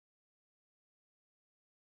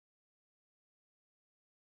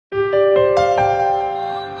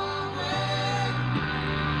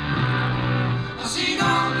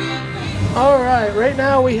All right, right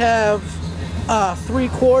now we have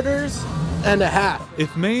 3/4 and a half.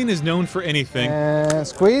 If Maine is known for anything, And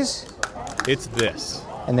squeeze. it's this.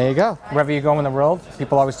 And there you go. Wherever you go in the world,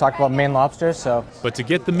 people always talk about Maine lobsters, so. But to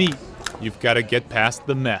get the meat, you've got to get past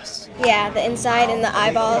the mess. Yeah, the inside and the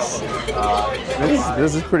eyeballs.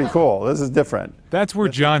 This is pretty cool. This is different. That's where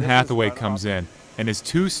John Hathaway comes in, and his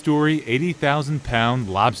 2-story, 80,000-pound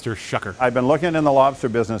lobster shucker. I've been looking in the lobster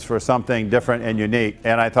business for something different and unique,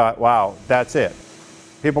 and I thought, wow, that's it.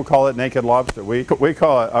 People call it naked lobster. We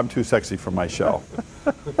call it, I'm too sexy for my shell.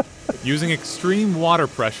 Using extreme water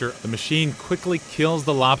pressure, the machine quickly kills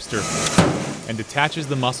the lobster and detaches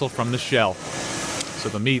the muscle from the shell. So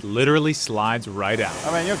the meat literally slides right out.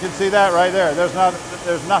 I mean, you can see that right there. There's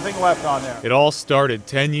nothing left on there. It all started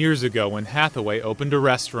 10 years ago when Hathaway opened a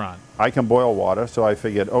restaurant. I can boil water, so I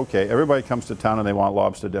figured, okay, everybody comes to town and they want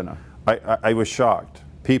lobster dinner. I was shocked.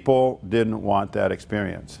 People didn't want that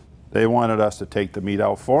experience. They wanted us to take the meat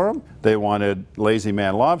out for them. They wanted lazy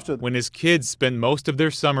man lobster. When his kids spent most of their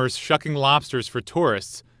summers shucking lobsters for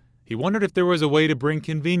tourists, he wondered if there was a way to bring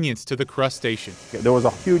convenience to the crustacean. There was a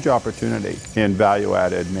huge opportunity in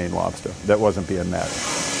value-added Maine lobster that wasn't being met.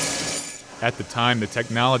 At the time, the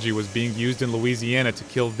technology was being used in Louisiana to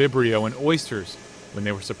kill Vibrio and oysters, when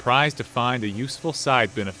they were surprised to find a useful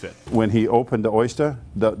side benefit. When he opened the oyster,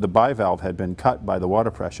 the bivalve had been cut by the water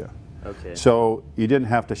pressure. Okay. So you didn't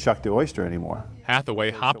have to shuck the oyster anymore. Hathaway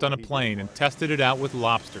hopped on a plane and tested it out with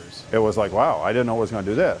lobsters. It was like, wow, I didn't know it was going to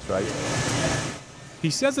do this, right? He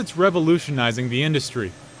says it's revolutionizing the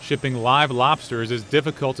industry. Shipping live lobsters is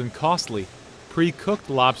difficult and costly. Pre-cooked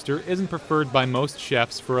lobster isn't preferred by most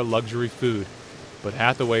chefs for a luxury food. But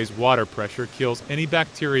Hathaway's water pressure kills any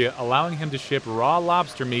bacteria, allowing him to ship raw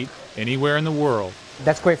lobster meat anywhere in the world.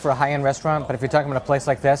 That's great for a high-end restaurant, but if you're talking about a place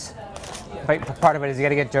like this, part of it is you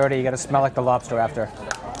gotta get dirty, you gotta smell like the lobster after.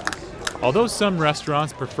 Although some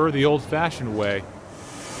restaurants prefer the old-fashioned way,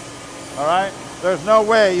 All right? There's no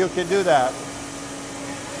way you can do that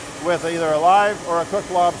with either a live or a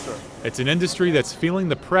cooked lobster. it's an industry that's feeling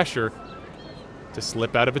the pressure to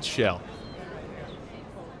slip out of its shell.